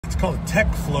called a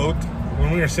tech float.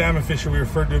 When we were salmon fishing, we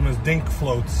referred to them as dink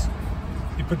floats.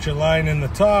 You put your line in the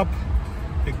top,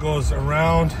 it goes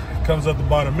around, comes out the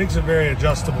bottom, makes it very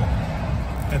adjustable.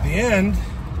 At the end,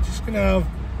 you're just gonna have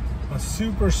a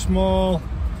super small,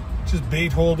 just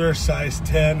bait holder, size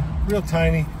 10, real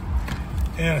tiny,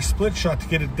 and a split shot to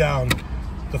get it down.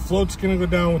 The float's gonna go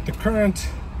down with the current,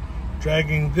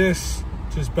 dragging this,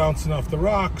 just bouncing off the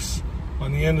rocks.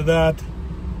 On the end of that,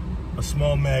 a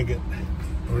small maggot.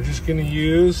 We're just gonna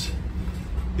use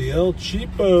the El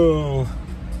Cheapo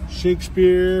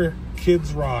Shakespeare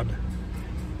Kids Rod.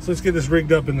 So let's get this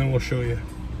rigged up and then we'll show you.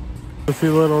 A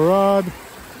few little rod,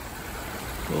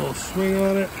 a little swing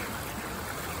on it.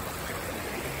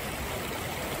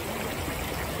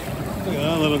 Look at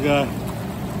that little guy.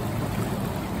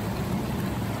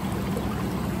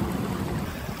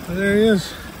 And there he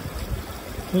is,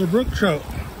 little brook trout.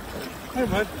 Hi,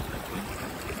 bud.